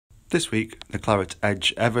This week, the Clarets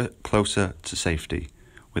edge ever closer to safety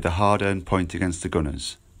with a hard-earned point against the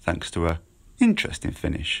Gunners, thanks to a interesting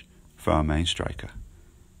finish for our main striker.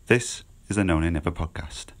 This is the No Nay Never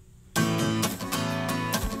podcast.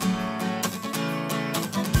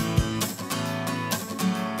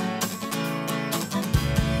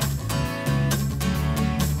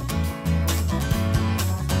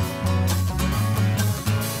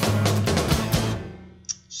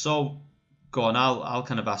 So, go on, I'll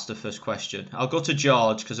kind of ask the first question. I'll go to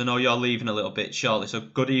George because I know you're leaving a little bit shortly. So,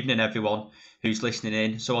 good evening, everyone who's listening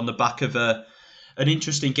in. So, on the back of an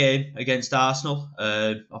interesting game against Arsenal,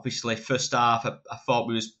 obviously, first half, I thought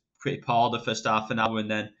we was pretty poor the first half an hour,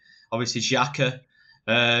 and then obviously Xhaka,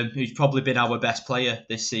 who's probably been our best player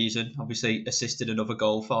this season, obviously assisted another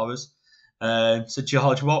goal for us. So,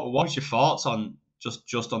 George, what was your thoughts on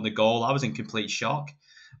just on the goal? I was in complete shock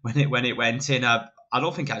when it went in. I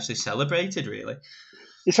don't think I actually celebrated, really.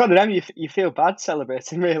 It's one of them, you feel bad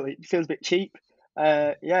celebrating, really. It feels a bit cheap.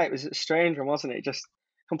 It was a strange one, wasn't it? Just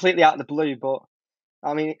completely out of the blue. But,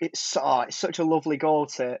 I mean, it's such a lovely goal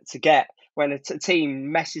to get when a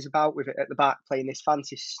team messes about with it at the back, playing this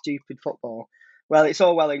fancy, stupid football. Well, it's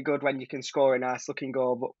all well and good when you can score a nice-looking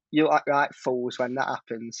goal, but you look like fools when that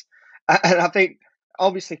happens. And I think,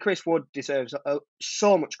 obviously, Chris Wood deserves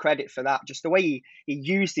so much credit for that. Just the way he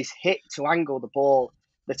used his hit to angle the ball.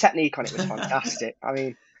 The technique on it was fantastic. I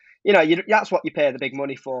mean, that's what you pay the big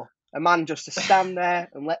money for. A man just to stand there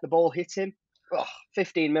and let the ball hit him.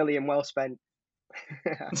 15 million well spent.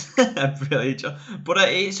 Brilliant. But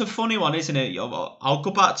it's a funny one, isn't it? I'll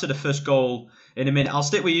go back to the first goal in a minute. I'll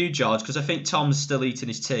stick with you, George, because I think Tom's still eating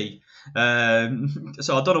his tea. So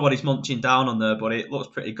I don't know what he's munching down on there, but it looks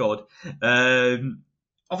pretty good.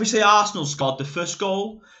 Obviously, Arsenal scored the first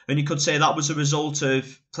goal, and you could say that was a result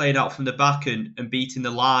of playing out from the back and beating the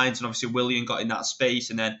lines. And obviously, Willian got in that space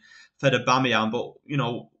and then fed Aubameyang. But,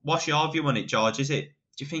 what's your view on it, George? Do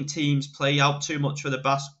you think teams play out too much from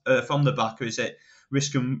the back, or is it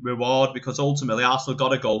risk and reward? Because ultimately, Arsenal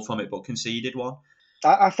got a goal from it, but conceded one.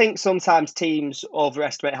 I think sometimes teams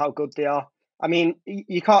overestimate how good they are. I mean,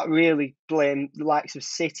 you can't really blame the likes of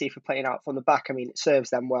City for playing out from the back. I mean, it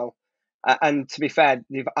serves them well. And to be fair,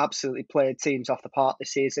 they've absolutely played teams off the park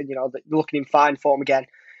this season. They're looking in fine form again.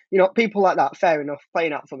 People like that, fair enough,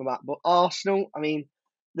 playing out from the back. But Arsenal, I mean,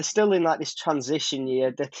 they're still in this transition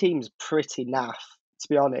year. Their team's pretty naff, to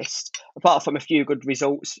be honest. Apart from a few good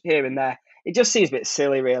results here and there, it just seems a bit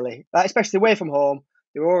silly, really. Especially away from home,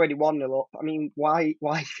 they were already 1-0 up. I mean, why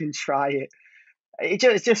even try it?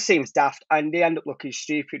 It just seems daft, and they end up looking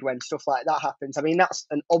stupid when stuff like that happens. I mean, that's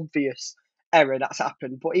an obvious error that's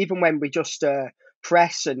happened, but even when we just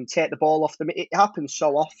press and take the ball off them, it happens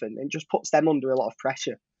so often and just puts them under a lot of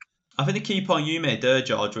pressure. I think the key point you made there,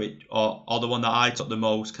 George, or the one that I took the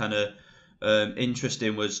most kind of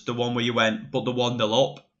interesting, was the one where you went, but the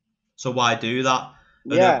 1-0 up, so why do that?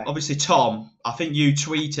 And obviously, Tom, I think you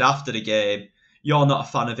tweeted after the game, you're not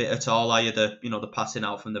a fan of it at all, are you? The passing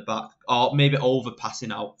out from the back, or maybe over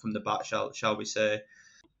passing out from the back, shall we say?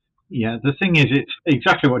 Yeah, the thing is, it's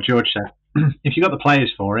exactly what George said. If you got the players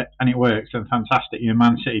for it and it works, then fantastic.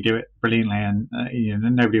 Man City do it brilliantly, and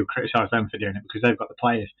nobody will criticise them for doing it because they've got the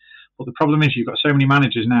players. But the problem is, you've got so many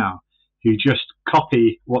managers now who just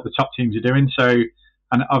copy what the top teams are doing. So,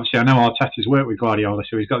 and obviously, I know Arteta's worked with Guardiola,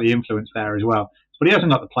 so he's got the influence there as well. But he hasn't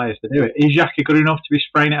got the players to do it. Is Xhaka good enough to be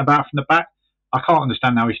spraying it about from the back? I can't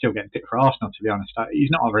understand how he's still getting picked for Arsenal, to be honest.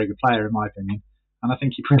 He's not a very good player, in my opinion. And I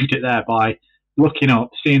think he proved it there by looking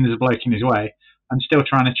up, seeing there's a bloke in his way, and still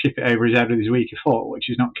trying to chip it over his head with his weaker foot, which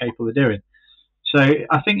he's not capable of doing. So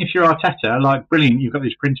I think if you're Arteta, brilliant, you've got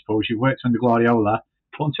these principles, you've worked under Guardiola,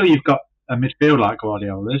 but until you've got a midfield like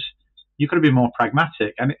Guardiola's, you've got to be more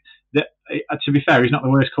pragmatic. And to be fair, he's not the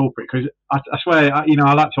worst culprit, because I swear, I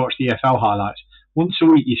like to watch the EFL highlights. Once a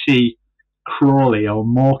week you see Crawley or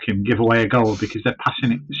Morecambe give away a goal because they're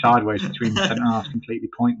passing it sideways between the centre halves completely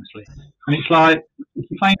pointlessly. And it's like, if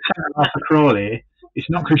you're playing centre half for Crawley, it's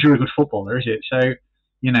not because you're a good footballer, is it? So,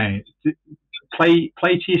 play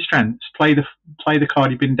to your strengths, play the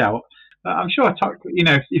card you've been dealt. I'm sure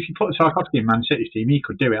if you put Tarkowski in Man City's team, he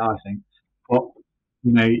could do it, I think. But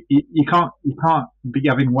you can't be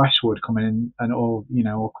having Westwood coming in or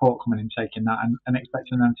Court coming in taking that and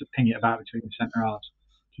expecting them to ping it about between the centre halves.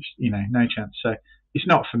 Just no chance. So it's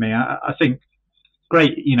not for me. I think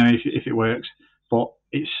great, if it works, but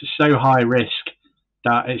it's so high risk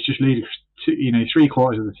that it's just ludicrous.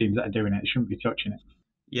 3/4 of the teams that are doing it shouldn't be touching it.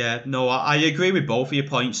 Yeah, no, I agree with both of your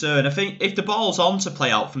points, sir. And I think if the ball's on to play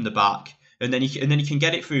out from the back, and then you can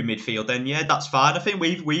get it through midfield, then yeah, that's fine. I think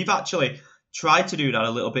we've actually tried to do that a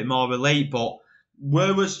little bit more of late, but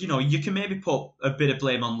where was, you can maybe put a bit of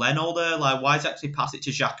blame on Leno there. Like, why is actually pass it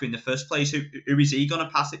to Xhaka in the first place? Who is he going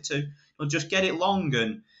to pass it to? Just get it long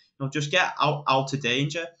and just get out of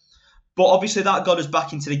danger. But obviously that got us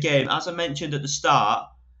back into the game. As I mentioned at the start,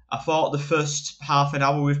 I thought the first half an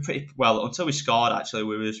hour was pretty well until we scored. Actually,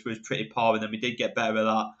 we was pretty poor, and then we did get better at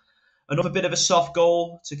that. Another bit of a soft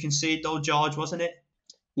goal to concede, though, George, wasn't it?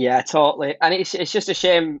 Yeah, totally. And it's just a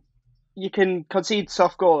shame. You can concede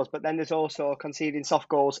soft goals, but then there's also conceding soft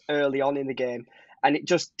goals early on in the game, and it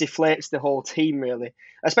just deflates the whole team, really.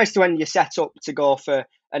 Especially when you're set up to go for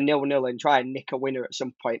a 0-0 and try and nick a winner at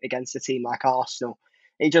some point against a team like Arsenal.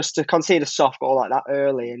 It just to concede a soft goal like that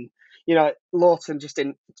early, and Lawton just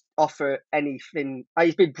didn't offer anything.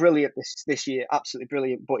 He's been brilliant this year, absolutely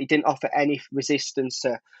brilliant, but he didn't offer any resistance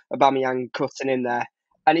to Aubameyang cutting in there,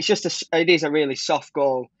 and it is a really soft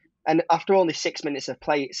goal. And after only 6 minutes of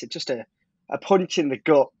play, it's just a punch in the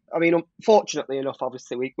gut. I mean, unfortunately enough,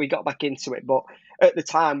 obviously, we got back into it. But at the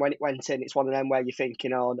time when it went in, it's one of them where you're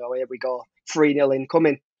thinking, oh, no, here we go, 3-0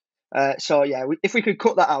 incoming. So, yeah, if we could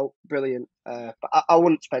cut that out, brilliant. But I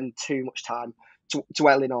wouldn't spend too much time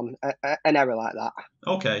dwelling on an error like that.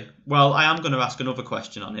 Okay. Well, I am going to ask another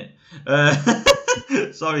question on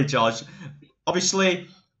it. Sorry, George. Obviously,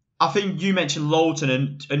 I think you mentioned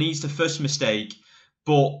Lawton, and he's the first mistake.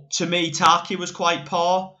 But to me, Taki was quite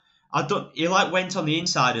poor. He went on the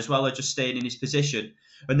inside as well as just staying in his position.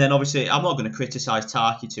 And then obviously, I'm not going to criticise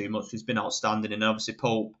Taki too much. He's been outstanding, and obviously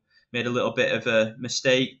Pope made a little bit of a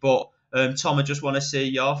mistake. But Tom, I just want to see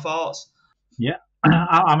your thoughts. Yeah,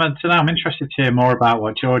 I'm interested to hear more about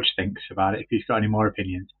what George thinks about it. If he's got any more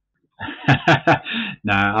opinions.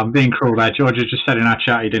 No, I'm being cruel there. George has just said in our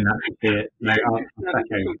chat he didn't actually see it. No, I'll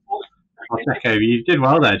take over. You did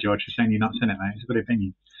well there, George, for saying you've not seen it, mate. It's a good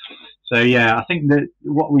opinion. So, yeah, I think that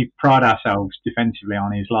what we pride ourselves defensively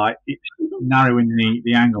on is it's narrowing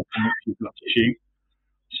the angle from which you've got to shoot.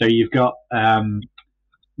 So you've got,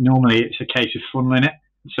 normally it's a case of funneling it.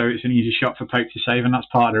 So it's an easy shot for Pope to save, and that's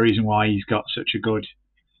part of the reason why he's got such a good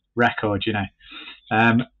record,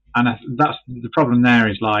 And that's the problem there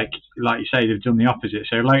is, like you say, they've done the opposite.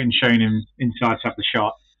 So Lowton's showing him inside to have the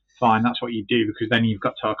shot. Fine, that's what you do, because then you've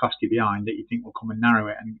got Tarkowski behind that you think will come and narrow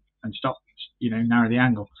it and stop, narrow the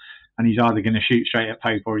angle. And he's either going to shoot straight at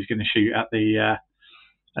Pope or he's going to shoot at the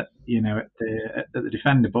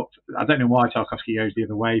defender. But I don't know why Tarkowski goes the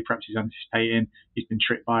other way. Perhaps he's anticipating. He's been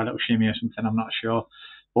tricked by a little shimmy or something. I'm not sure.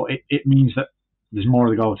 But it means that there's more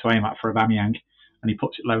of the goal to aim at for Aubameyang, and he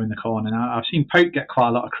puts it low in the corner. Now, I've seen Pope get quite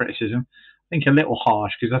a lot of criticism. I think a little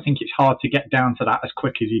harsh, because I think it's hard to get down to that as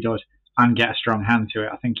quick as he does and get a strong hand to it.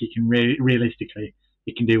 I think he can realistically,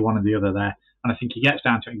 he can do one or the other there. And I think he gets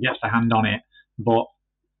down to it and gets the hand on it. But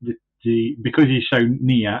because he's so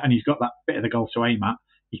near and he's got that bit of the goal to aim at,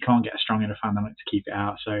 he can't get a strong enough hand on it to keep it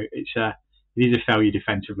out. So it is a failure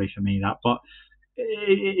defensively for me, that. But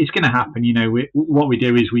it's going to happen. What we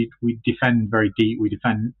do is we defend very deep, we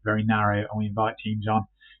defend very narrow, and we invite teams on.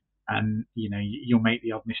 And, you'll make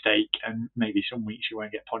the odd mistake, and maybe some weeks you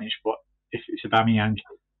won't get punished. But if it's Aubameyang,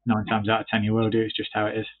 9 times out of 10 you will do. It's just how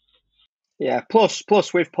it is. Yeah, plus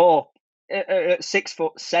with Pope at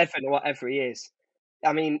 6'7" or whatever he is,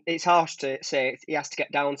 I mean, it's harsh to say he has to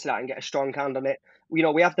get down to that and get a strong hand on it.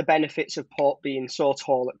 We have the benefits of Pope being so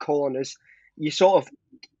tall at corners. You sort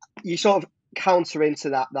of counter into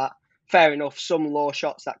that fair enough, some low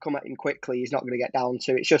shots that come at him quickly he's not going to get down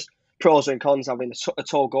to. It's just pros and cons having a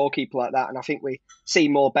tall goalkeeper like that, and I think we see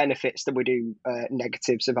more benefits than we do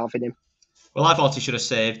negatives of having him. Well, I thought he should have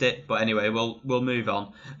saved it, but anyway, we'll move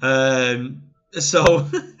on. So,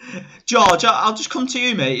 George, I'll just come to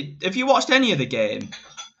you, mate. Have you watched any of the game,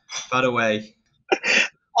 by the way?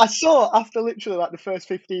 I saw after literally the first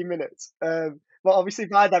 15 minutes, but obviously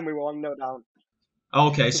by then we were 1-0 down.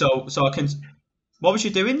 Okay, so I can. What was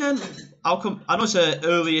you doing then? How come? I know it's an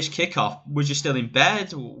early-ish kickoff. Was you still in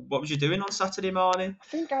bed? What was you doing on Saturday morning? I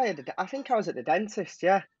think I was at the dentist.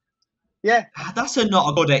 Yeah. Yeah. That's not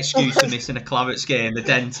a good excuse for missing a Clarets game. The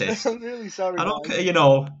dentist. I'm really sorry. I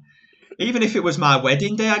don't. Even if it was my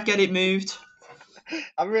wedding day, I'd get it moved.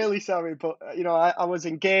 I'm really sorry, but I was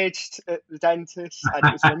engaged at the dentist, and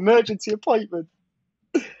it was an emergency appointment.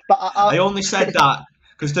 But I only said that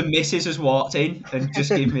because the missus has walked in and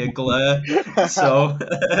just gave me a glare. So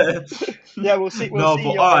yeah, we'll see. We'll see.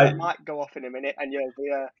 Your right. Mic go off in a minute, and you'll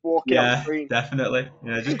be walking on the screen. Definitely.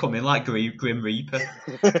 Yeah, just come in like Grim Reaper.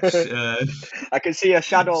 I can see a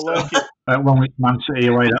shadow lurking. One with Man City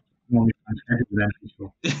away.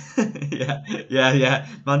 Yeah.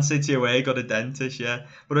 Man City away, got a dentist, yeah.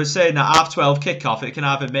 But I was saying that 12:30 kickoff, it can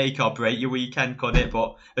either make or break your weekend, couldn't it?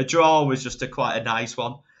 But a draw was just quite a nice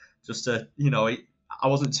one. Just I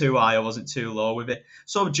wasn't too high, I wasn't too low with it.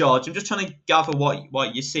 So George, I'm just trying to gather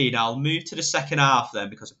what you're seeing. I'll move to the second half then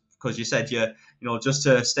because you said just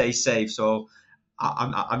to stay safe. So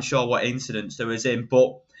I'm sure what incidents there was in,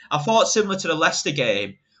 but I thought similar to the Leicester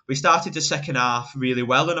game, we started the second half really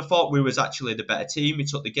well, and I thought we was actually the better team. We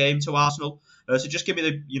took the game to Arsenal. So just give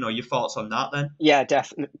me your thoughts on that then. Yeah,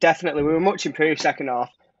 definitely. We were much improved second half.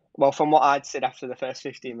 Well, from what I'd said after the first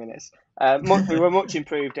 15 minutes, we were much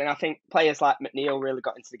improved, and I think players like McNeil really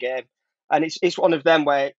got into the game. And it's one of them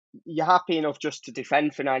where you're happy enough just to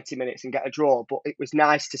defend for 90 minutes and get a draw, but it was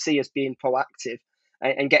nice to see us being proactive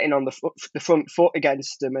and getting on the front foot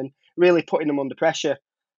against them and really putting them under pressure.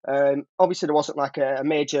 Obviously, there wasn't like a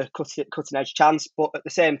major cutting edge chance, but at the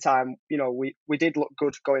same time, we did look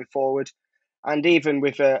good going forward. And even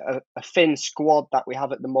with a thin squad that we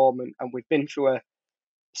have at the moment, and we've been through a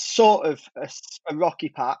sort of a rocky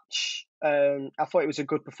patch, I thought it was a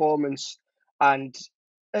good performance. And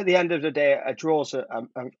at the end of the day, a draw's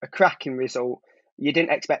a cracking result. You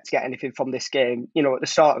didn't expect to get anything from this game, at the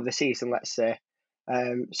start of the season, let's say.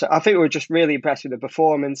 So I think we were just really impressed with the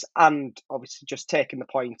performance and obviously just taking the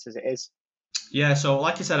point as it is. Yeah, so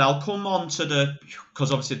like I said, I'll come on to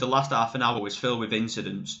because obviously the last half an hour was filled with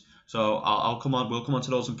incidents. So we'll come on to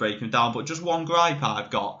those and break them down. But just one gripe I've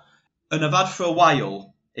got, and I've had for a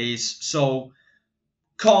while, is so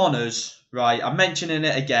corners, right? I'm mentioning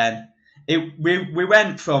it again. We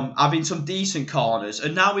went from having some decent corners,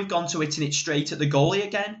 and now we've gone to hitting it straight at the goalie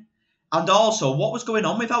again. And also, what was going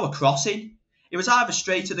on with our crossing? It was either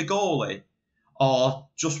straight at the goalie, or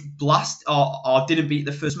just blast, or didn't beat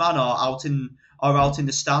the first man, or out in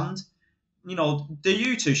the stand. Do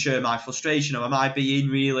you two share my frustration, or am I being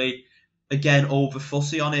really, again, over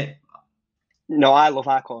fussy on it? No, I love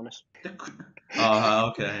our corners. Oh,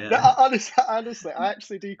 okay. Yeah. No, honestly, I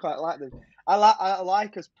actually do quite like them. I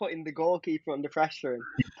like us putting the goalkeeper under pressure and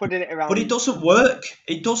putting it around. But it doesn't work.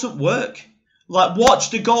 It doesn't work. Like, watch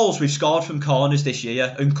the goals we've scored from corners this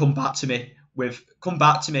year and come back to me.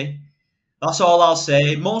 That's all I'll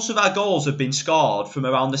say. Most of our goals have been scored from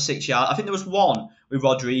around the 6 yard. I think there was one with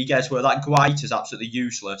Rodriguez where that Guaita is absolutely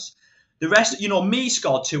useless. The rest, me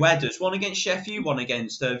scored 2 headers, one against Sheffield, one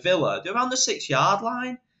against Villa. They're around the 6 yard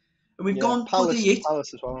line. And we've gone Palace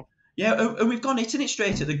as well. Yeah, and we've gone hitting it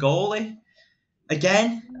straight at the goalie.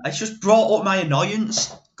 Again, it's just brought up my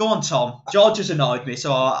annoyance. Go on, Tom. George has annoyed me,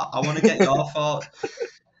 so I want to get your thoughts.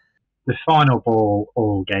 The final ball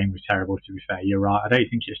all game was terrible, to be fair. You're right. I don't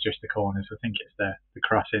think it's just the corners. I think it's the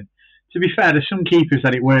crossing. To be fair, there's some keepers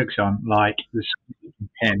that it works on, like the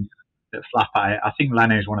pin that flap at it. I think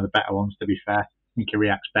Leno's one of the better ones, to be fair. I think he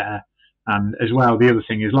reacts better. And as well, the other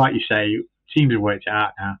thing is, like you say, teams have worked it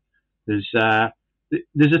out now. There's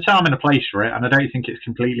a time and a place for it, and I don't think it's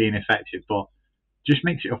completely ineffective, but just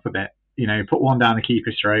mix it up a bit. Put one down the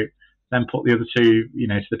keeper's throat, then put the other two,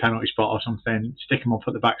 to the penalty spot or something, stick them up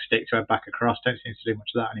at the back stick to head back across. Don't seem to do much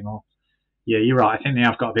of that anymore. Yeah, you're right. I think they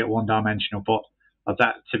have got a bit one-dimensional, but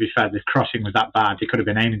to be fair, the crossing was that bad. They could have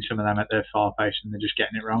been aiming some of them at their far post and they're just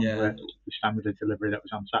getting it wrong with the standard of delivery that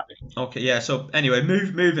was on Saturday. Okay, yeah, so anyway,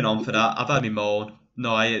 moving on for that. I've had me moan.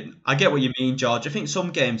 No, I get what you mean, George. I think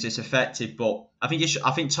some games it's effective, but I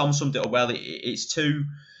think Tom summed it up well. It's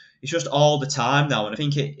just all the time now, and I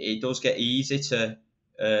think it does get easy to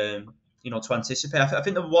to anticipate. I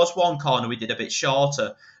think there was one corner we did a bit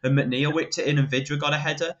shorter, and McNeil whipped it in, and Vidra got a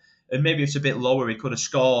header, and maybe it's a bit lower, he could have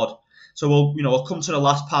scored. So we'll come to the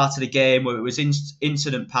last part of the game where it was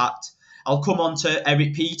incident packed. I'll come on to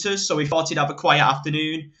Eric Peters. So he thought he'd have a quiet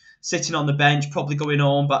afternoon, sitting on the bench, probably going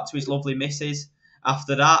home back to his lovely missus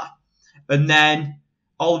after that. And then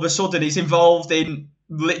all of a sudden he's involved in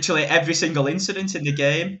literally every single incident in the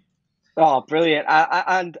game. Oh, brilliant.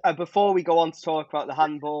 And before we go on to talk about the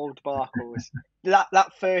handball debacles,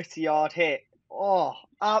 that 30-yard hit,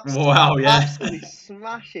 absolutely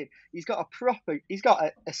smashing. He's got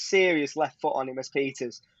a serious left foot on him as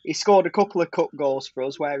Peters. He scored a couple of cup goals for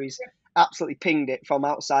us where he's absolutely pinged it from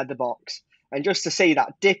outside the box. And just to see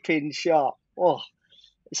that dipping shot,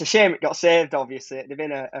 it's a shame it got saved, obviously. It'd have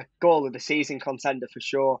been a goal of the season contender for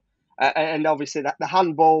sure. And obviously that the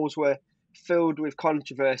handballs were filled with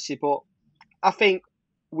controversy, but I think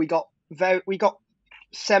we got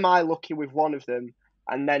semi-lucky with one of them.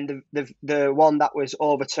 And then the one that was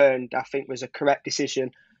overturned, I think, was a correct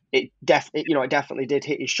decision. It definitely did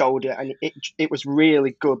hit his shoulder, and it was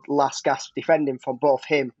really good last gasp defending from both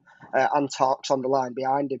him and Tarks on the line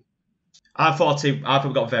behind him. I thought we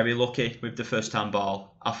got very lucky with the first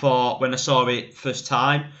handball. I thought when I saw it first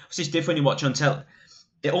time, it's different when you watch on television.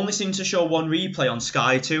 It only seemed to show one replay on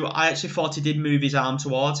Sky too. I actually thought he did move his arm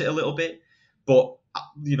towards it a little bit, but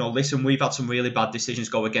listen, we've had some really bad decisions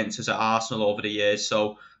go against us at Arsenal over the years,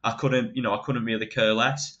 so I couldn't really care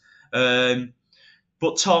less.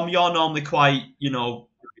 But Tom, you're normally quite,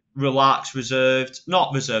 relaxed, reserved.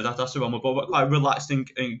 Not reserved, that's the wrong word, but quite relaxed and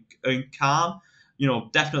calm.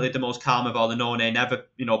 Definitely the most calm of all the no-name ever,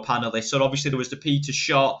 panelists. So obviously there was the Peter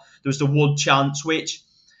shot, there was the Wood chance, which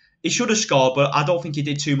he should have scored, but I don't think he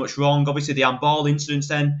did too much wrong. Obviously the handball incidents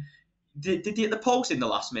then. Did he hit the post in the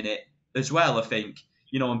last minute as well, I think?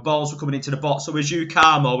 And balls were coming into the box. So was you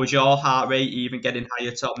calm, or was your heart rate even getting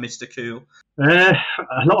higher, Tom, Mr. Cool? A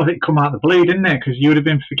lot of it come out of the blue, didn't it? Because you would have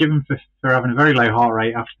been forgiven for having a very low heart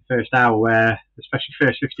rate after the first hour, where, especially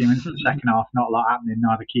first 15 minutes of the second half, not a lot happening,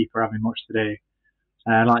 neither keeper having much to do.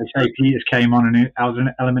 Like you say, Peters came on and it added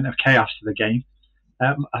an element of chaos to the game.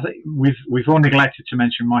 I think we've all neglected to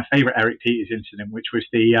mention my favourite Eric Peters incident, which was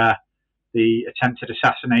the attempted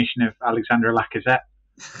assassination of Alexandre Lacazette.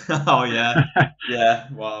 Oh yeah, yeah,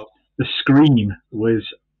 wow. The scream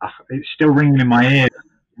it's still ringing in my ears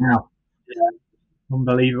now. Yeah.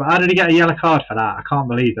 Unbelievable. How did he get a yellow card for that? I can't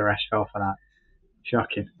believe the rest fell for that.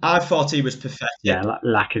 Shocking. I thought he was pathetic. Yeah,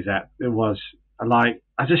 Lacazette. It was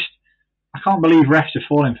I can't believe refs are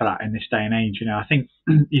falling for that in this day and age. I think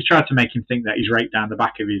he's tried to make him think that he's raked down the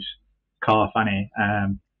back of his calf, hasn't he?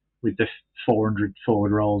 With the 400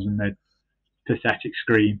 forward rolls and the pathetic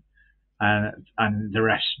scream. And the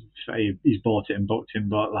rest, he's bought it and booked him,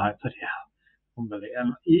 but bloody hell,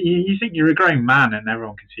 unbelievable. You think you're a grown man and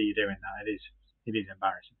everyone can see you doing that. It is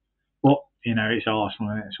embarrassing. But, it's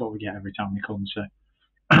Arsenal and it's what we get every time we come, so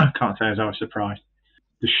I can't say as I was surprised.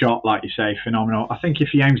 The shot, like you say, phenomenal. I think if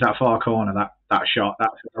he aims that far corner, that shot,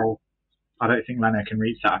 that's a goal. I don't think Leno can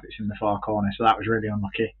reach that if it's in the far corner, so that was really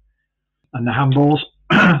unlucky. And the handballs,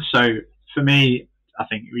 so for me, I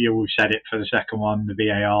think we've said it for the second one, the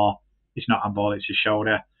VAR, it's not handball, it's his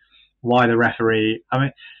shoulder. Why the referee? I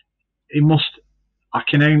mean,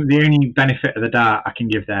 the only benefit of the doubt I can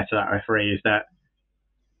give there to that referee is that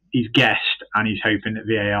he's guessed and he's hoping that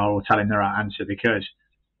VAR will tell him the right answer, because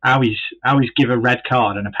how he's give a red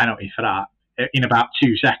card and a penalty for that in about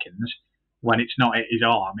 2 seconds when it's not at his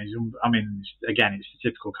arm again, it's the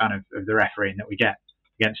typical kind of the refereeing that we get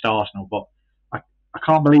against Arsenal, but I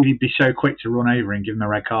can't believe he'd be so quick to run over and give him a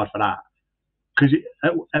red card for that. Because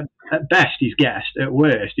at best he's guessed, at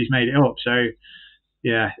worst he's made it up. So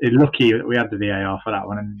yeah, it's lucky that we had the VAR for that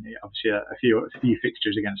one, and obviously a few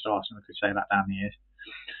fixtures against Arsenal could say that down the years.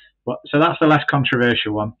 But so that's the less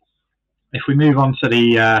controversial one. If we move on to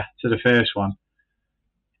the first one,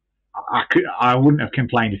 I wouldn't have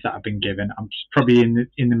complained if that had been given. I'm probably in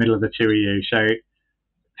the middle of the two of you. So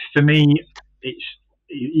for me,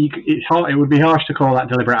 it's hard. It would be harsh to call that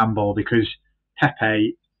deliberate handball, because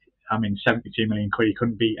Pepe, 72 million quid, he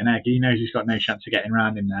couldn't beat an egg. He knows he's got no chance of getting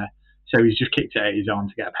round in there, so he's just kicked it at his arm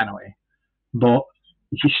to get a penalty. But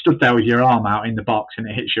if you stood there with your arm out in the box and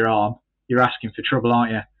it hits your arm, you're asking for trouble,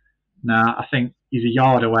 aren't you? Now, I think he's a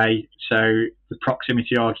yard away, so the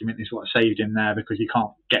proximity argument is what saved him there, because he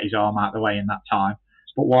can't get his arm out of the way in that time.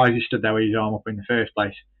 But why has he stood there with his arm up in the first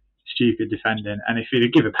place? Stupid defending. And if he'd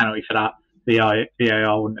have given a penalty for that,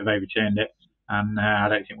 VAR wouldn't have overturned it. And I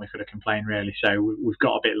don't think we could have complained, really. So we've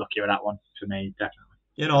got a bit lucky with that one, for me, definitely.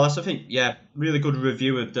 That's, I think, really good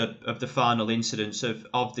review of the final incidents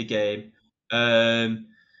of the game.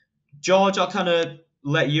 George, I'll kind of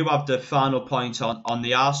let you have the final point on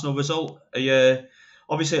the Arsenal result.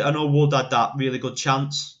 Obviously, I know Wood had that really good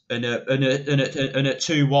chance, and at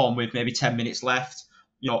 2-1 with maybe 10 minutes left,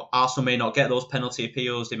 Arsenal may not get those penalty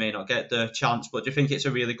appeals, they may not get the chance, but do you think it's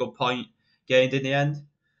a really good point gained in the end?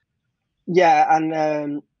 Yeah,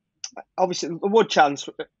 and obviously the Wood chance,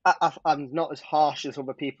 I'm not as harsh as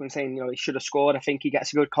other people in saying he should have scored. I think he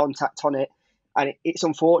gets a good contact on it, and it's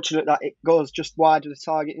unfortunate that it goes just wide of the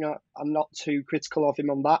target. I'm not too critical of him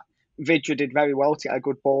on that. Vidra did very well to get a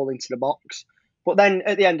good ball into the box, but then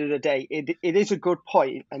at the end of the day, it is a good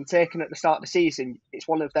point, and taken at the start of the season, it's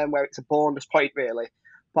one of them where it's a bonus point, really.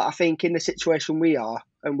 But I think in the situation we are,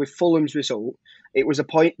 and with Fulham's result, it was a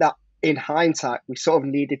point that in hindsight we sort of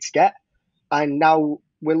needed to get. And now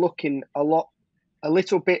we're looking a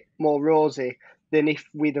little bit more rosy than if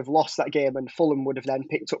we'd have lost that game and Fulham would have then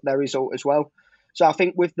picked up their result as well. So I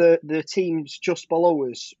think with the teams just below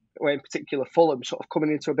us, or in particular Fulham, sort of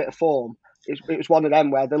coming into a bit of form, it was one of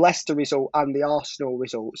them where the Leicester result and the Arsenal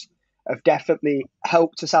results have definitely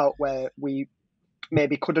helped us out where we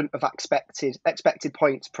maybe couldn't have expected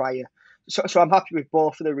points prior. So I'm happy with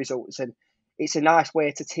both of the results, and it's a nice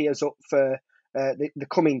way to tee us up for the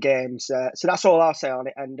coming games. So that's all I'll say on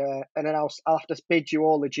it, and then I'll have to bid you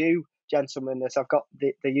all adieu, gentlemen, as I've got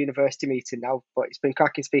the university meeting now. But it's been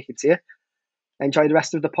cracking speaking to you. enjoy the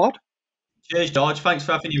rest of the pod. Cheers, George. Thanks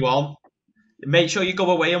for having you on. Make sure you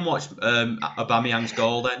go away and watch Aubameyang's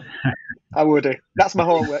goal then. I would do. That's my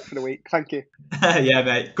homework for the week. Thank you. Yeah,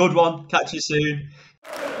 mate. Good one. Catch you soon.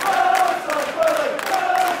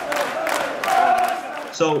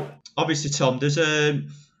 So, obviously, Tom, there's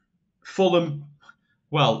Fulham.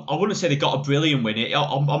 Well, I wouldn't say they got a brilliant win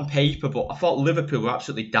on paper, but I thought Liverpool were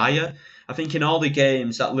absolutely dire. I think in all the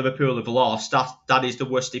games that Liverpool have lost, that is the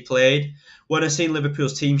worst they played. When I seen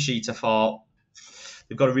Liverpool's team sheet, I thought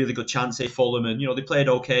they've got a really good chance here, Fulham, and they played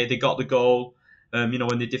okay. They got the goal,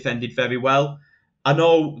 and they defended very well. I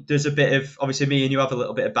know there's a bit of, obviously, me and you have a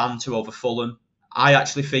little bit of banter over Fulham. I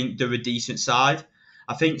actually think they're a decent side.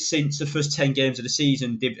 I think since the first 10 games of the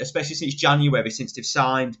season, especially since January, since they've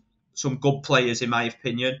signed some good players, in my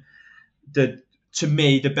opinion, to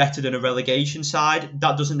me, they're better than a relegation side.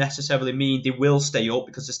 That doesn't necessarily mean they will stay up,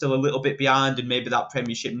 because they're still a little bit behind, and maybe that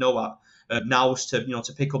Premiership now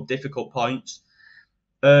to pick up difficult points.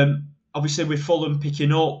 Obviously, with Fulham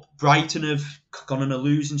picking up, Brighton have gone on a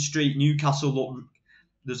losing streak. Newcastle,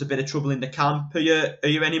 there's a bit of trouble in the camp. Are you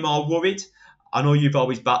any more worried? I know you've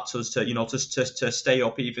always backed us to stay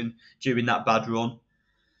up even during that bad run.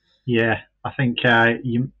 Yeah, I think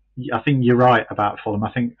you're right about Fulham.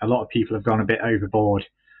 I think a lot of people have gone a bit overboard.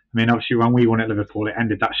 I mean, obviously, when we won at Liverpool, it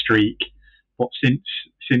ended that streak. But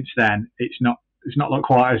since then, it's not looked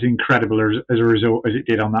quite as incredible as a result as it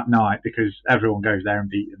did on that night, because everyone goes there and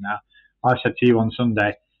beat them now. I said to you on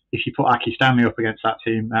Sunday, if you put Aki Stanley up against that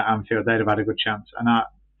team at Anfield, they'd have had a good chance. And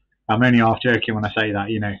I'm only half joking when I say that.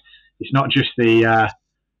 It's not just the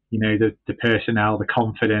personnel, the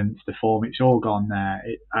confidence, the form. It's all gone there.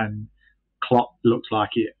 And Klopp looks like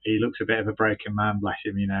he looks a bit of a broken man, bless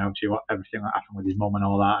him. Obviously everything that happened with his mum and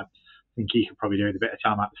all that. I think he could probably do with a bit of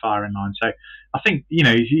time at the firing line. So I think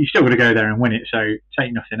you still got to go there and win it. So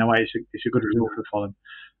take nothing away. It's a good result for Fulham,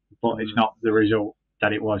 but it's not the result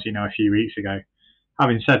that it was a few weeks ago.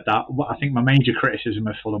 Having said that, I think my major criticism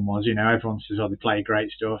of Fulham was, everyone says, they play great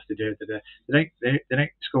stuff, they don't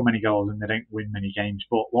score many goals and they don't win many games.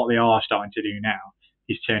 But what they are starting to do now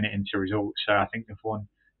is turn it into results. So I think they've won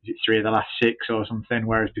 3 of the last 6 or something,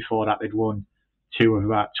 whereas before that they'd won 2 of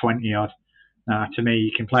about 20 odd. To me,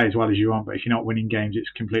 you can play as well as you want, but if you're not winning games, it's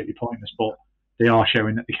completely pointless. But they are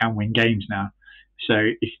showing that they can win games now. So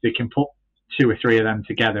if they can put 2 or 3 of them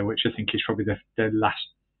together, which I think is probably the last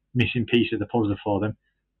missing piece of the puzzle for them,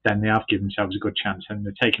 then they have given themselves a good chance, and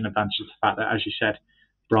they're taking advantage of the fact that, as you said,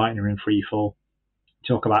 Brighton are in free fall.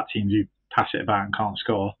 Talk about teams who pass it about and can't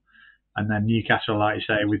score, and then Newcastle, like you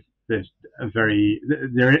say,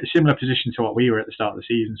 they're in a similar position to what we were at the start of the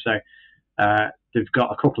season. So they've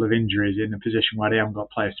got a couple of injuries in a position where they haven't got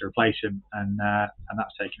players to replace them, and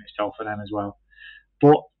that's taking its toll for them as well.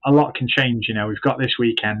 But a lot can change. We've got this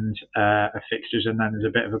weekend of fixtures, and then there's a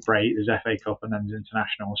bit of a break. There's FA Cup, and then there's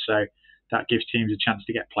international. So that gives teams a chance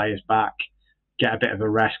to get players back, get a bit of a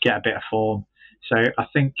rest, get a bit of form. So I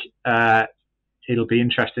think it'll be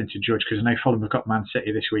interesting to judge, because I know Fulham have got Man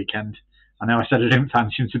City this weekend. I know I said I didn't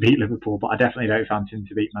fancy them to beat Liverpool, but I definitely don't fancy them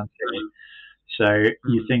to beat Man City. So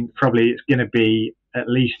you think probably it's going to be at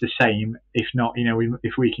least the same, if not,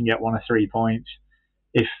 if we can get 1 or 3 points.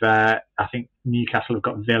 If I think Newcastle have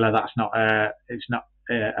got Villa, that's not it's not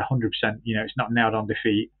 100%. It's not nailed on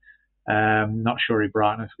defeat. Not sure if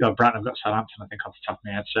Brighton have got Southampton, I think, off the top of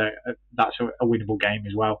my head. So that's a winnable game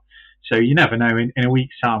as well. So you never know. In a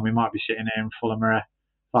week's time, we might be sitting here and Fulham are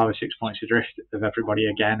 5 or 6 points adrift of everybody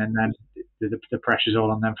again, and then the pressure's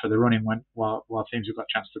all on them for the running while teams have got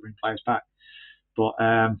a chance to bring players back. But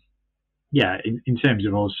in terms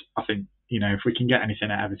of us, I think if we can get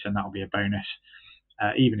anything at Everton, that'll be a bonus.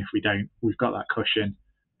 Even if we don't, we've got that cushion.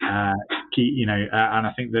 And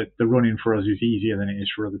I think that the running for us is easier than it is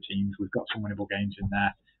for other teams. We've got some winnable games in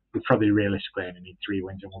there. We probably realistically only need 3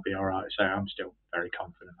 wins and we'll be all right. So I'm still very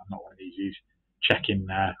confident. I'm not one of these who's checking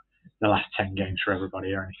the last 10 games for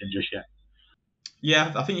everybody or anything just yet.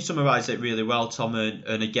 Yeah, I think you summarised it really well, Tom,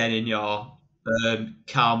 and again in your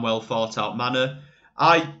calm, well thought out manner.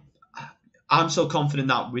 I'm so confident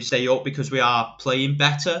that we stay up because we are playing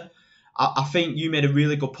better. I think you made a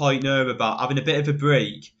really good point there about having a bit of a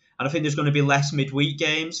break, and I think there's going to be less midweek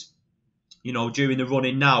games. During the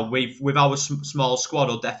running now, with our small squad,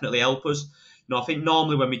 will definitely help us. I think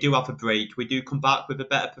normally when we do have a break, we do come back with a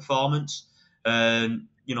better performance, so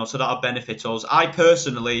that'll benefit us. I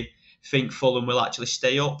personally think Fulham will actually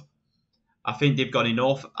stay up. I think they've got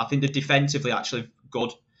enough. I think they're defensively actually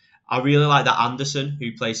good. I really like that Anderson,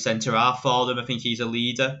 who plays centre half for them. I think he's a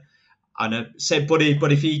leader. And but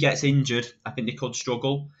if he gets injured, I think they could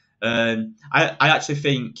struggle. I actually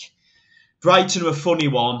think Brighton are a funny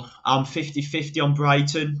one. I'm 50-50 on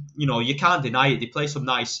Brighton. You can't deny it. They play some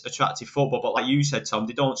nice, attractive football, but like you said, Tom,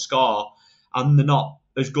 they don't score, and they're not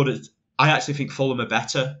as good as. I actually think Fulham are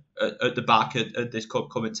better at the back at this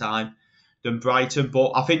current time than Brighton,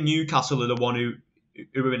 but I think Newcastle are the one who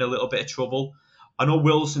are in a little bit of trouble. I know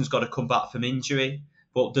Wilson's got to come back from injury,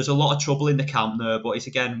 but there's a lot of trouble in the camp there. But it's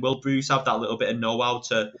again, will Bruce have that little bit of know-how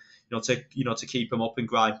to keep him up and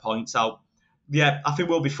grind points out? Yeah, I think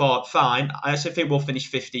we'll be fine. I actually think we'll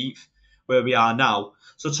finish 15th where we are now.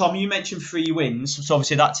 So, Tom, you mentioned 3 wins. So,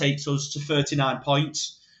 obviously, that takes us to 39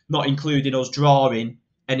 points, not including us drawing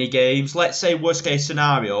any games. Let's say, worst case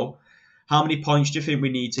scenario, how many points do you think we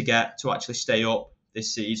need to get to actually stay up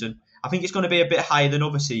this season? I think it's going to be a bit higher than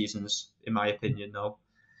other seasons, in my opinion, though.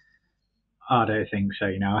 I don't think so.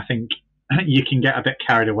 I think you can get a bit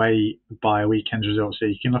carried away by a weekend's result. So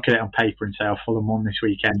you can look at it on paper and say, "Oh, Fulham won this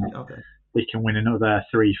weekend. Okay. They can win another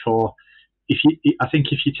 3-4." I think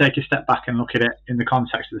if you take a step back and look at it in the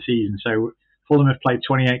context of the season, so Fulham have played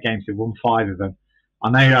 28 games, they've won 5 of them. I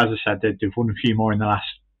know, as I said, they've won a few more in the last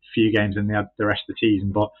few games than they had the rest of the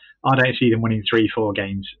season, but I don't see them winning 3-4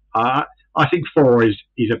 games. I think 4 is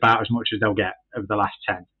about as much as they'll get over the last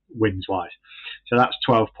 10 wins wise. So that's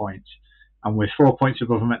 12 points, and with 4 points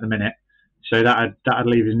above them at the minute, so that'd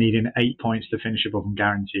leave us needing 8 points to finish above them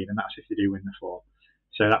guaranteed, and that's if they do win the 4.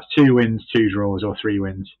 So that's 2 wins, 2 draws, or 3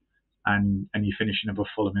 wins, and you're finishing above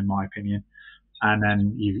Fulham, in my opinion. And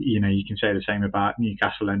then you can say the same about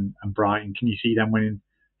Newcastle and Brighton. Can you see them winning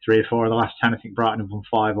 3 or 4 of the last 10? I think Brighton have won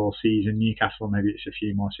 5 all season. Newcastle, maybe it's a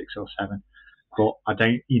few more, 6 or 7. But I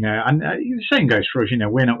don't, and the same goes for us.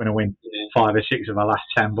 We're not going to win 5 or 6 of our last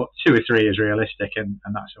 10, but 2 or 3 is realistic, and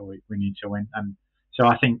that's all we need to win. And so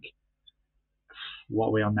I think, what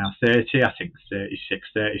are we on now? 30? I think 36,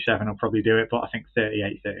 37 will probably do it, but I think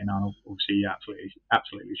 38, 39 will see you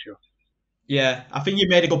absolutely sure. Yeah, I think you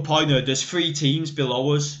made a good point there. There's 3 teams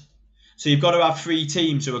below us. So you've got to have 3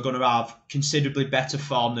 teams who are going to have considerably better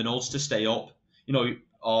form than us to stay up.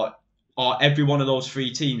 Or every one of those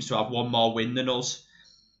 3 teams to have 1 more win than us.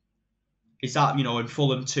 Is that, and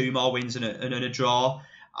Fulham 2 more wins and a draw.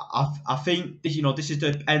 I think, this is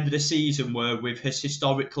the end of the season where we've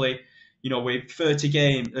historically, with 30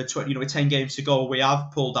 games, with 10 games to go, we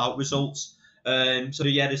have pulled out results. So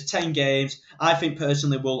yeah, there's 10 games. I think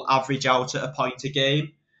personally we'll average out at a point a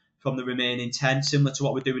game from the remaining 10, similar to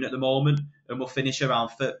what we're doing at the moment, and we'll finish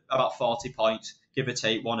around about 40 points, give or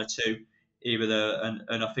take 1 or 2 either there,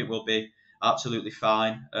 and I think we'll be absolutely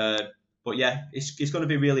fine. But yeah, it's going to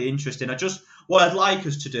be really interesting. What I'd like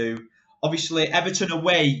us to do, obviously Everton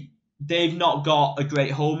away, they've not got a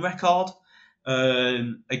great home record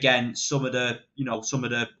against some of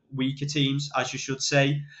the weaker teams, as you should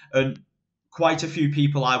say, and quite a few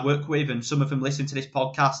people I work with, and some of them listen to this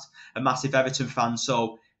podcast, are massive Everton fans.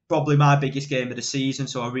 So probably my biggest game of the season.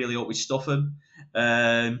 So I really hope we stuff them.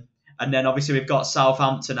 And then obviously we've got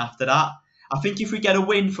Southampton after that. I think if we get a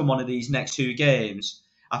win from one of these next 2 games,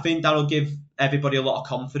 I think that'll give everybody a lot of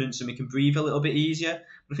confidence and we can breathe a little bit easier.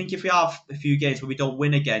 But I think if we have a few games where we don't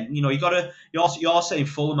win again, you're saying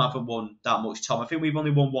Fulham haven't won that much, Tom. I think we've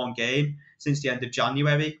only won 1 game since the end of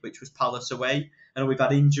January, which was Palace away. And we've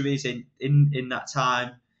had injuries in that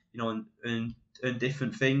time, and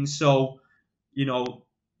different things. So,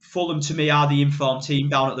 Fulham to me are the informed team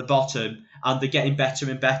down at the bottom, and they're getting better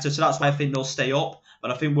and better. So that's why I think they'll stay up.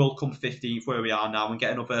 But I think we'll come 15th where we are now and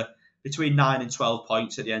get another between 9 and 12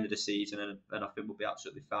 points at the end of the season, and I think we'll be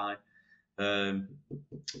absolutely fine.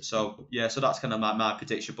 So that's kind of my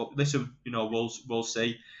prediction. But listen, we'll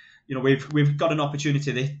see. We've got an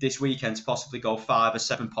opportunity this weekend to possibly go 5 or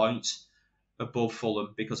 7 points above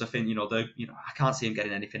Fulham, because I think I can't see him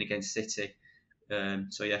getting anything against City.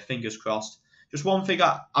 So yeah, fingers crossed. Just one thing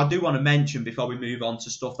I do want to mention before we move on to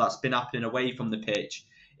stuff that's been happening away from the pitch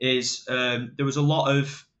is there was a lot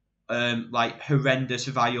of horrendous,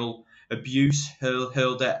 vile abuse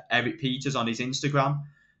hurled at Eric Peters on his Instagram,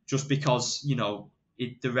 just because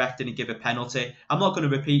the ref didn't give a penalty. I'm not going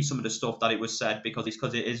to repeat some of the stuff that it was said because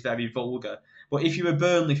it is very vulgar. But if you're a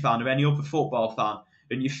Burnley fan or any other football fan,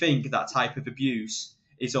 and you think that type of abuse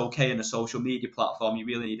is okay in a social media platform, you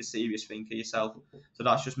really need a serious think of yourself. So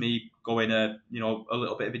that's just me going a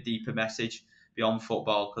little bit of a deeper message beyond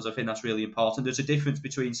football, because I think that's really important. There's a difference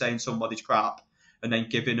between saying somebody's crap and then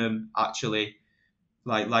giving them actually,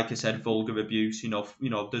 like I said, vulgar abuse.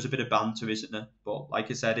 There's a bit of banter, isn't there? But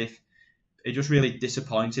like I said, if it just really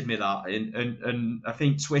disappointed me that, and I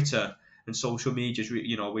think Twitter and social media,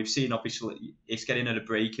 we've seen obviously it's getting at a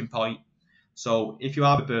breaking point. So if you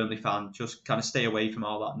are a Burnley fan, just kind of stay away from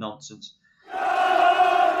all that nonsense.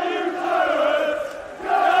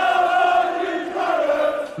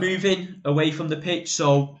 Moving away from the pitch,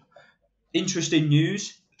 so interesting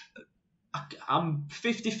news. I'm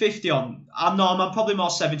 50-50 on. I'm probably more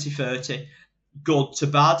 70-30, good to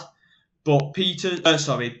bad. But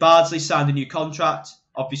Bardsley signed a new contract.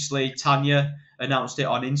 Obviously, Tanya announced it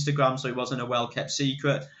on Instagram, so it wasn't a well-kept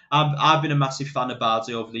secret. I've been a massive fan of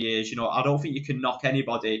Bardsley over the years. You know, I don't think you can knock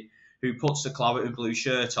anybody who puts the claret and blue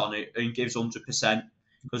shirt on it and gives 100%.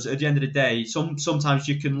 Because at the end of the day, sometimes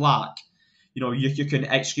you can lack. You know, you can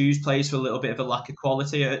excuse players for a little bit of a lack of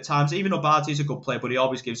quality at times. Even though Bardsley's a good player, but he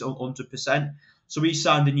always gives 100%. So he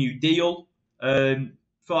signed a new deal.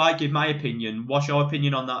 Before I give my opinion, what's your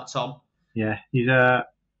opinion on that, Tom? Yeah, he's a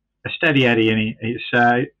steady Eddie,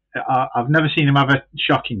 and I've never seen him have a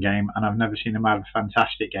shocking game, and I've never seen him have a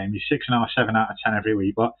fantastic game. He's 6.5, 7 out of 10 every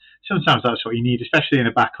week, but sometimes that's what you need, especially in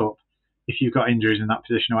a backup. If you've got injuries in that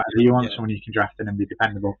position, or whatever, you want someone you can draft in and be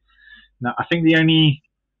dependable. Now, I think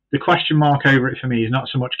the question mark over it for me is not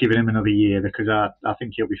so much giving him another year, because I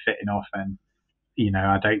think he'll be fit enough, and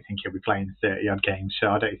I don't think he'll be playing 30-odd games, so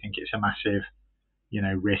I don't think it's a massive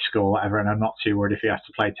risk or whatever, and I'm not too worried if he has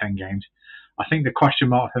to play 10 games. I think the question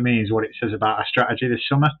mark for me is what it says about our strategy this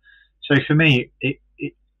summer. So for me, it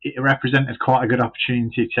represented quite a good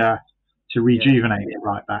opportunity to rejuvenate it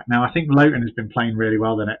right back. Now, I think Lowton has been playing really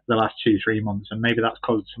well the last 2-3 months, and maybe that's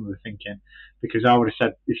caused some of the thinking, because I would have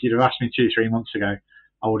said, if you'd have asked me 2-3 months ago,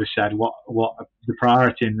 I would have said what the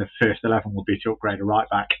priority in the first 11 would be to upgrade a right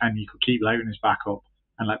back, and you could keep Lowton as backup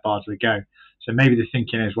and let Bardsley go. So maybe the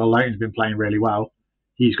thinking is, well, Lowton's been playing really well.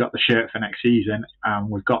 He's got the shirt for next season, and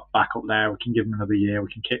we've got backup there. We can give him another year.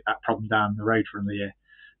 We can kick that problem down the road for another year.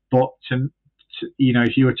 But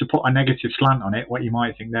if you were to put a negative slant on it, what you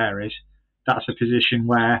might think there is that's a position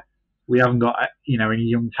where we haven't got any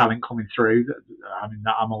young talent coming through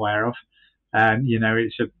that I'm aware of. And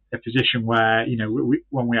it's a position where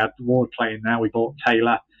when we had Ward playing there, we bought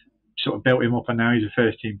Taylor, sort of built him up, and now he's a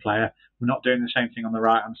first team player. We're not doing the same thing on the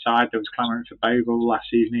right hand side. There was clamouring for Bogle last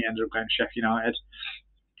season. He ended up going to Sheffield United.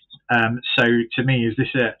 So to me, is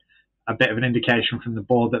this a bit of an indication from the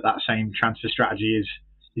board that same transfer strategy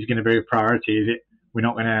is going to be a priority? Is it we're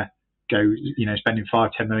not going to go spending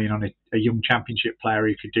 5-10 million on a young championship player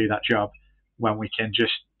who could do that job, when we can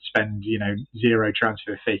just spend zero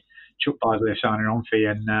transfer fee, chuck Bardsley a signing on fee,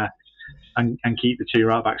 and keep the two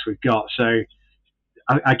right backs we've got? So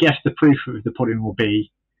I guess the proof of the pudding will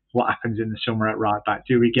be what happens in the summer at right back.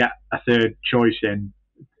 Do we get a third choice in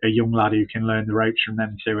a young lad who can learn the ropes from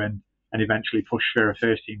them two and eventually push for a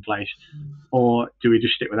first team place, or do we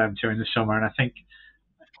just stick with them two in the summer? And I think,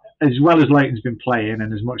 as well as Leighton's been playing,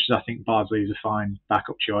 and as much as I think Bardsley is a fine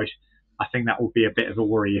backup choice, I think that will be a bit of a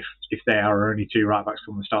worry if they are only two right backs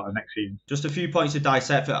come the start of the next season. Just a few points to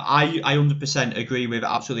dissect. I 100% agree with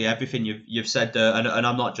absolutely everything you've said there, and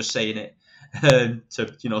I'm not just saying it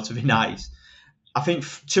to be nice. I think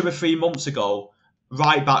 2 or 3 months ago,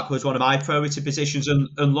 right back was one of my priority positions, and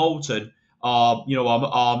Lowton, or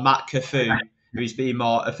Matt Cafu, who he's being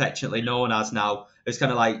more affectionately known as now, is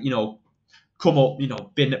kind of like come up,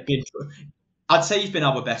 been. I'd say he's been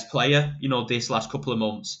our best player, this last couple of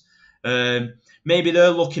months. Maybe they're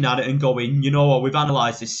looking at it and going, we've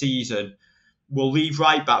analysed this season. We'll leave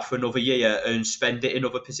right back for another year and spend it in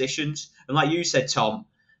other positions. And like you said, Tom,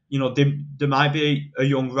 there might be a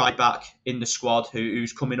young right back in the squad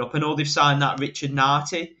who's coming up. I know they've signed that Richard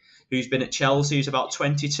Narty, who's been at Chelsea, who's about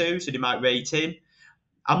 22, so they might rate him.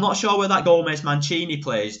 I'm not sure where that Gomez Mancini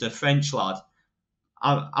plays, the French lad.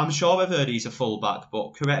 I'm sure I've heard he's a full-back,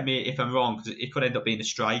 but correct me if I'm wrong, because it could end up being a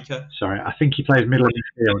striker. Sorry, I think he plays middle of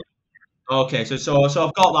the field. Okay, so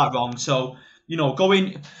I've got that wrong. So,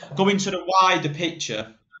 going to the wider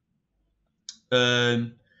picture,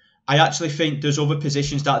 I actually think there's other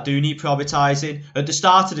positions that do need prioritising. At the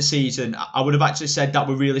start of the season, I would have actually said that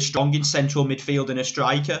we're really strong in central midfield and a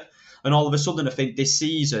striker. And all of a sudden, I think this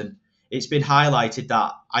season, it's been highlighted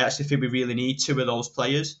that I actually think we really need 2 of those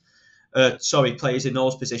players. Players in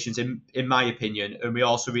those positions, in my opinion. And we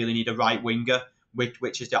also really need a right winger,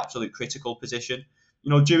 which is the absolute critical position.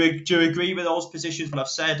 Do you agree with those positions, what I've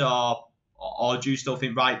said, or do you still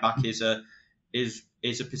think right back is a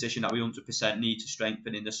position that we 100% need to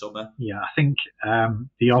strengthen in the summer? Yeah, I think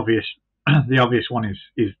the obvious one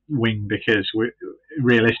is wing, because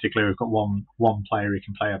realistically we've got one player who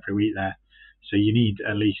can play every week there, so you need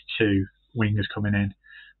at least 2 wingers coming in.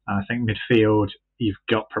 And I think midfield, you've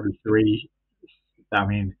got probably 3. I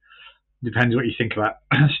mean, depends what you think about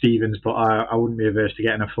Stevens, but I wouldn't be averse to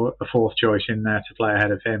getting a fourth choice in there to play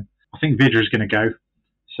ahead of him. I think Vidra's going to go,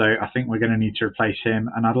 so I think we're going to need to replace him,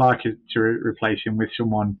 and I'd like to replace him with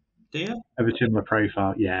someone Do you? Of a similar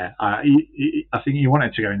profile, yeah. I think he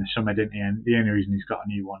wanted to go in the summer, didn't he? And the only reason he's got a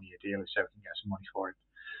new 1 year deal is so we can get some money for him.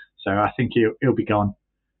 So I think he'll be gone,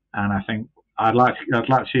 and I think I'd like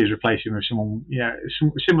to see us replace him with someone,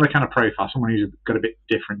 similar kind of profile, someone who's got a bit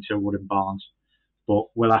different to Wood and Barnes. But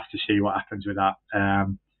we'll have to see what happens with that.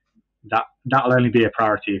 That'll only be a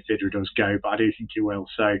priority if Vidra does go, but I do think he will.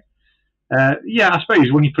 So I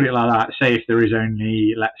suppose when you put it like that, say if there is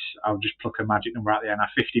only, I'll just pluck a magic number out there and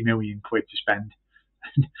have 50 million quid to spend.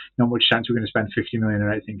 Not much chance we're going to spend 50 million,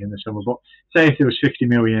 I don't think, in the summer. But say if there was 50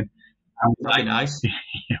 million, Right, nice. it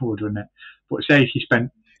would, wouldn't it? But say if you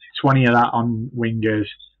spent 20 of that on wingers,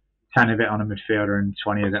 10 of it on a midfielder, and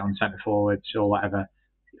 20 of it on centre forwards or whatever.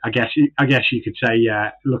 I guess you could say,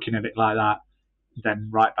 looking at it like that, then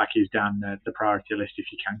right back is down the priority list if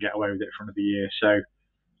you can get away with it for another year. So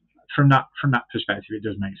from that perspective, it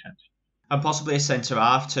does make sense. And possibly a centre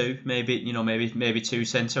half too. Maybe maybe two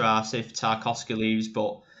centre halves if Tarkowski leaves.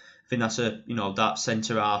 But I think that's that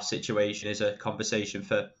centre half situation is a conversation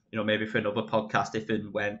for maybe for another podcast if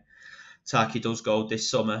and when Taki does go this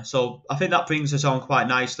summer. So I think that brings us on quite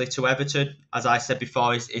nicely to Everton. As I said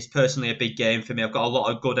before, it's personally a big game for me. I've got a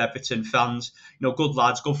lot of good Everton fans, good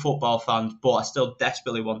lads, good football fans, but I still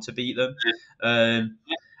desperately want to beat them.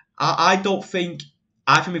 I don't think.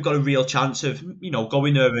 I think we've got a real chance of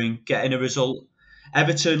going there and getting a result.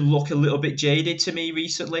 Everton look a little bit jaded to me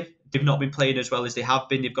recently. They've not been playing as well as they have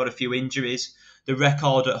been. They've got a few injuries. The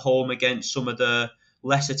record at home against some of the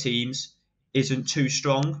lesser teams isn't too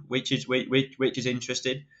strong, which is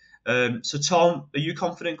interesting. So Tom, are you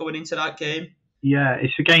confident going into that game? Yeah,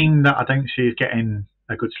 it's a game that I don't see us getting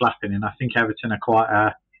a good slapping in. I think Everton are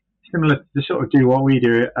quite similar. They sort of do what we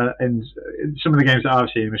do in some of the games that I've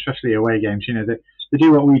seen, especially away games. They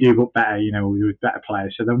do what we do, but better. With better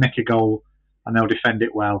players. So they'll nick a goal and they'll defend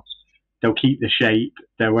it well. They'll keep the shape.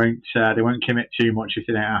 They won't commit too much if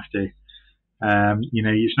they don't have to.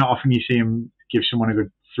 It's not often you see them give someone a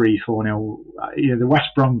good 3-4-0. The West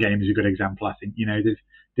Brom game is a good example. I think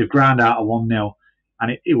they've ground out a 1-0,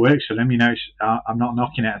 and it works for them. I'm not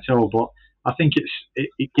knocking it at all, but I think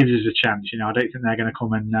it gives us a chance. I don't think they're going to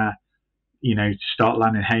come and start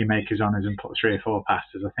landing haymakers on us and put 3 or 4 past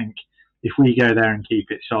us. I think if we go there and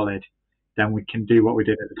keep it solid, then we can do what we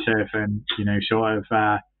did at the Turf and sort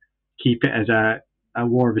of keep it as a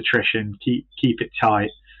war of attrition, keep it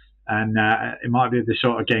tight. And it might be the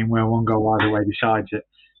sort of game where one goal either way decides it.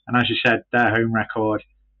 And as you said, their home record,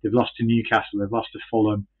 they've lost to Newcastle, they've lost to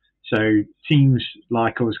Fulham. So teams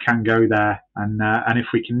like us can go there, and if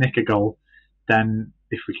we can nick a goal, then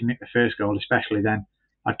if we can nick the first goal, especially, then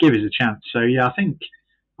I'd give us a chance. So yeah, I think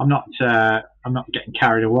I'm not getting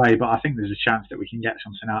carried away, but I think there's a chance that we can get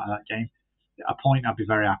something out of that game. A point, I'd be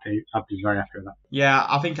very happy. With that. Yeah,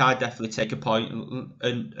 I think I'd definitely take a point.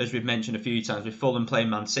 And as we've mentioned a few times, with Fulham playing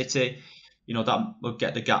Man City, that will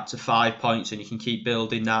get the gap to 5 points, and you can keep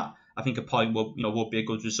building that. I think a point would be a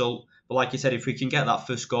good result. But like you said, if we can get that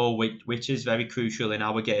first goal, which is very crucial in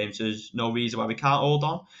our games, there's no reason why we can't hold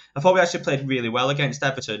on. I thought we actually played really well against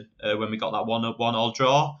Everton when we got that 1-1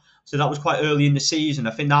 draw. So that was quite early in the season.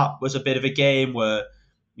 I think that was a bit of a game where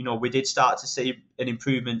we did start to see an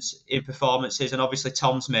improvement in performances, and obviously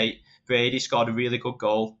Tom's mate Brady scored a really good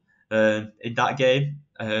goal in that game,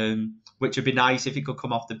 which would be nice if he could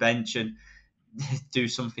come off the bench and do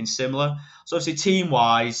something similar. So obviously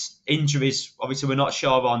team-wise, injuries, obviously we're not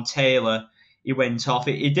sure on Taylor. He went off.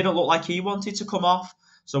 It didn't look like he wanted to come off,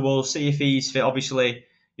 so we'll see if he's fit. Obviously,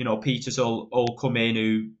 Peters will come in,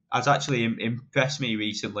 who has actually impressed me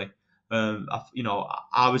recently.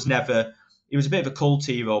 I was never... He was a bit of a cult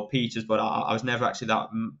hero, Peters, but I was never actually that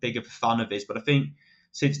big of a fan of his. But I think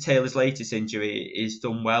since Taylor's latest injury, he's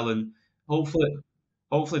done well, and hopefully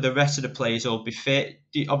the rest of the players will be fit.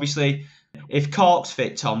 Obviously, if Cork's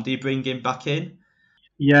fit, Tom, do you bring him back in?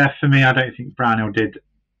 Yeah, for me, I don't think Brownhill did.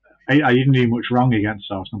 I didn't do much wrong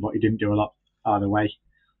against Arsenal, but he didn't do a lot either way.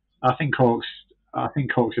 I think Cork's a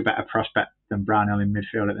better prospect than Brownhill in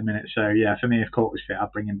midfield at the minute. So yeah, for me, if Cork was fit,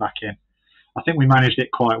 I'd bring him back in. I think we managed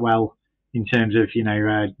it quite well. In terms of,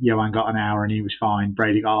 Johan got an hour and he was fine.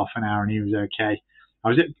 Brady got half an hour and he was okay. I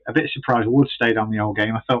was a bit surprised Wood stayed on the whole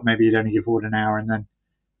game. I thought maybe he'd only give Wood an hour and then,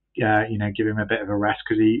 give him a bit of a rest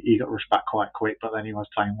because he got rushed back quite quick, but then he was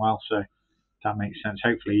playing well, so that makes sense.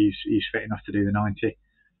 Hopefully he's fit enough to do the 90.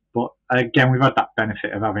 But again, we've had that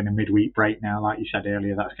benefit of having a midweek break now, like you said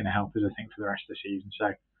earlier. That's going to help us, I think, for the rest of the season.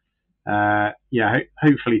 So,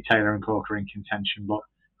 hopefully Taylor and Cork are in contention, but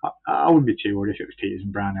I wouldn't be too worried if it was Peters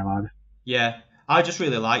and Brownhill either. Yeah, I just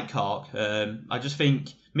really like Cork. I just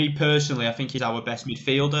think, me personally, I think he's our best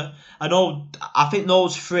midfielder. I think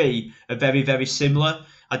those three are very, very similar.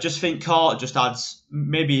 I just think Cork just adds,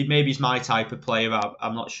 maybe he's my type of player.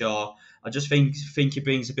 I'm not sure. I just think he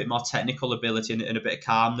brings a bit more technical ability and a bit of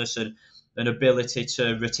calmness and an ability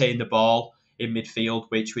to retain the ball in midfield,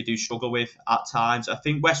 which we do struggle with at times. I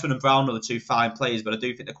think Westwood and Brown are the two fine players, but I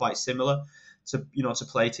do think they're quite similar to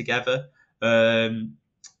play together.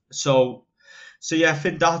 So yeah, I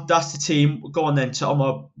think that's the team. Go on then,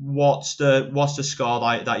 Tom. What's the score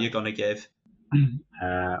that you're going to give?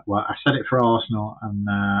 Well, I said it for Arsenal, and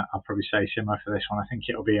I'll probably say similar for this one. I think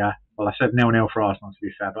it'll be I said 0-0 for Arsenal, to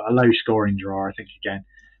be fair, but a low scoring draw. I think again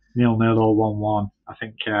 0-0 or 1-1. I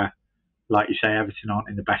think, like you say, Everton aren't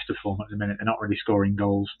in the best of form at the minute. They're not really scoring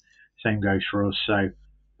goals. Same goes for us. So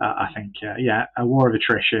I think a war of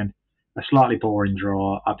attrition, a slightly boring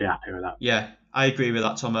draw. I'd be happy with that. Yeah, I agree with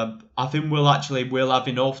that, Tom. I think we'll have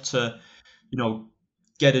enough to,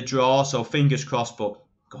 get a draw. So fingers crossed. But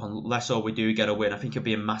let's hope we do get a win. I think it'll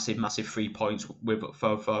be a massive, massive 3 points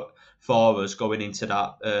for us going into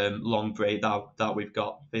that long break that we've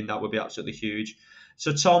got. I think that would be absolutely huge.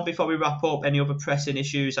 So Tom, before we wrap up, any other pressing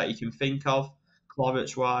issues that you can think of,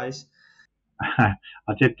 Clarets wise? I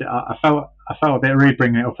felt a bit rude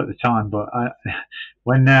bringing it up at the time, but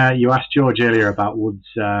when you asked George earlier about Wood's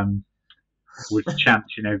chance,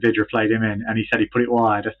 Vidra played him in, and he said he put it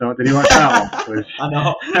wide. I thought, did he watch that one? I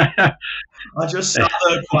know. I just sat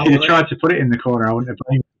there quietly. If he tried to put it in the corner, I wouldn't have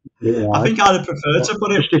blamed him. I think I'd have preferred to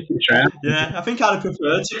put it. Yeah, I think I'd have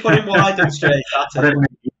preferred to put him wide and straight at him. I don't know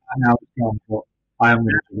how it's gone, but I am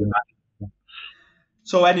going to do that.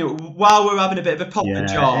 So anyway, while we're having a bit of a pop at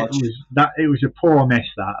George, it was a poor miss.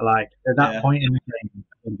 At that point in the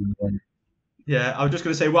game. Yeah, I was just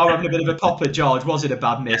going to say, while we're having a bit of a pop at George, was it a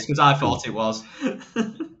bad miss? Because I thought it was.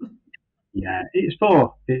 Yeah, it's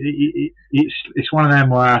poor. It's one of them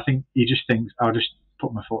where I think you just think, I'll just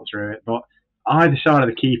put my foot through it. But either side of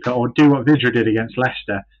the keeper, or do what Vidra did against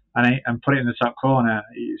Leicester and put it in the top corner.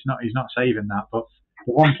 He's not saving that. But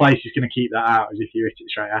the one place he's going to keep that out is if you hit it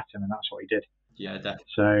straight at him, and that's what he did. Yeah, definitely.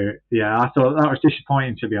 So yeah, I thought that was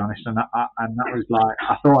disappointing, to be honest. And that was like,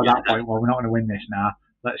 I thought at that point, well, we're not going to win this now.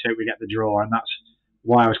 Let's hope we get the draw, and that's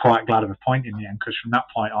why I was quite glad of a point in the end, because from that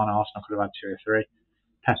point on, Arsenal could have had 2 or 3.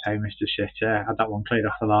 Pepe missed a sitter, had that one cleared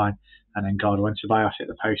off the line, and then God, when Ceballos hit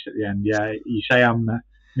the post at the end. Yeah, you say I'm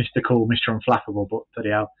Mr. Cool, Mr. Unflappable, but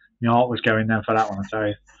bloody hell, my heart was going then for that one, I tell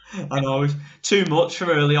you. I know, it was too much for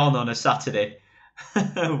early on a Saturday,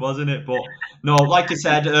 wasn't it? But no, like I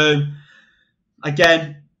said,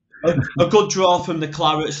 again, a good draw from the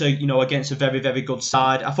Clarets, against a very, very good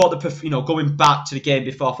side. I thought going back to the game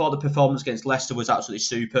before, I thought the performance against Leicester was absolutely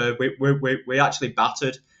superb. We actually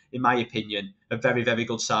battered, in my opinion, a very, very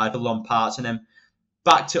good side for long parts, and then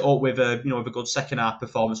backed it up with a good second half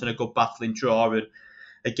performance and a good battling draw. And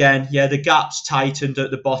again, the gaps tightened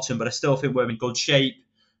at the bottom, but I still think we're in good shape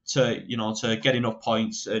to get enough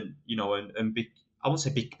points and be, I won't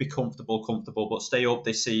say be comfortable, but stay up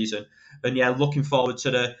this season. And looking forward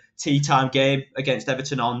to the tea time game against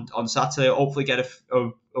Everton on Saturday. Hopefully get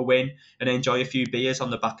a win and enjoy a few beers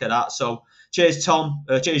on the back of that. So cheers, Tom.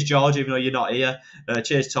 Cheers, George, even though you're not here.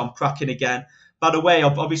 Cheers, Tom. Cracking again. By the way,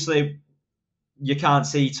 obviously, you can't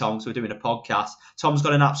see Tom because we're doing a podcast. Tom's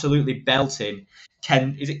got an absolutely belting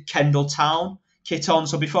Kendall Town kit on.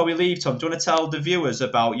 So before we leave, Tom, do you want to tell the viewers or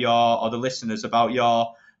the listeners about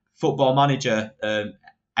your Football Manager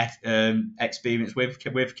experience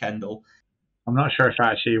with Kendall? I'm not sure if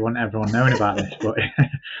I actually want everyone knowing about this, but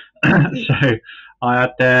so I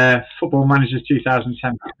had Football Manager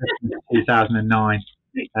 2010 to 2009.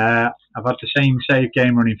 I've had the same save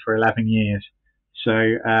game running for 11 years. So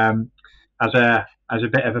as a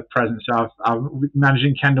bit of a present, so I'm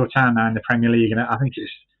managing Kendall Town now in the Premier League, and I think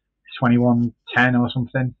it's 21-10 or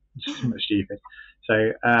something. It's something stupid.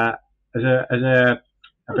 So as a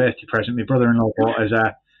birthday present, my brother-in-law bought as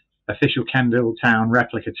a official Kendall Town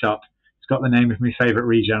replica top. It's got the name of my favourite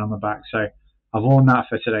region on the back, so I've worn that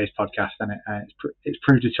for today's podcast, and it's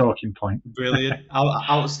proved a talking point. Brilliant,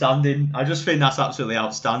 outstanding. I just think that's absolutely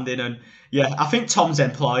outstanding, and I think Tom's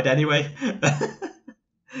employed anyway.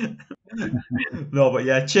 No,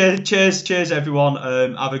 but cheers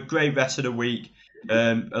everyone. Have a great rest of the week,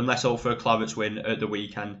 and let's hope for a Clarets win at the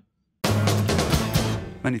weekend.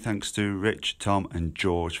 Many thanks to Rich, Tom and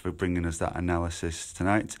George for bringing us that analysis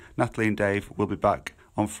tonight. Natalie and Dave will be back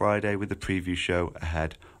on Friday with a preview show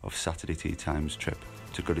ahead of Saturday Tea Time's trip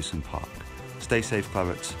to Goodison Park. Stay safe,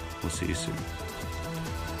 Clarets. We'll see you soon.